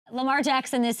Lamar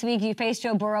Jackson this week, you face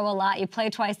Joe Burrow a lot. You play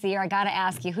twice a year. I got to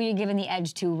ask you, who are you giving the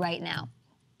edge to right now?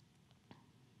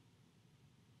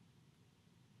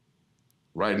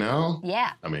 Right now?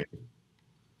 Yeah. I mean, I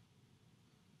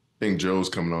think Joe's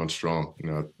coming on strong.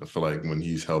 I feel like when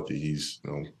he's healthy, he's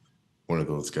one of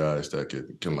those guys that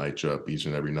can light you up each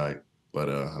and every night. But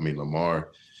I mean,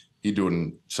 Lamar, he do it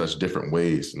in such different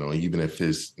ways. Even if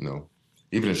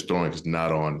even his throwing is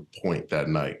not on point that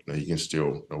night, he can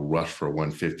still rush for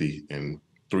 150 and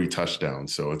 3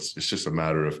 touchdowns. So it's just a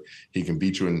matter of he can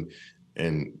beat you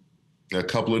in a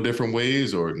couple of different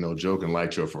ways, or Joe can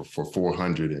light you up for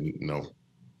 400, and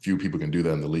few people can do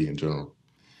that in the league in general.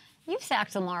 You've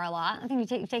sacked Lamar a lot. I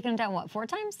think you've taken him down, what, 4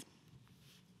 times?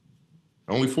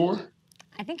 Only 4?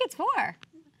 I think it's 4.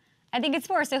 I think it's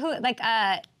 4. So who,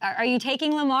 are you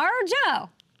taking Lamar or Joe?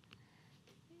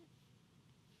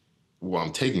 Well,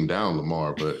 I'm taking down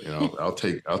Lamar, but I'll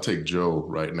take Joe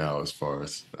right now as far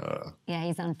as yeah,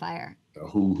 he's on fire.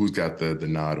 Who's got the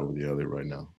nod over the other right now.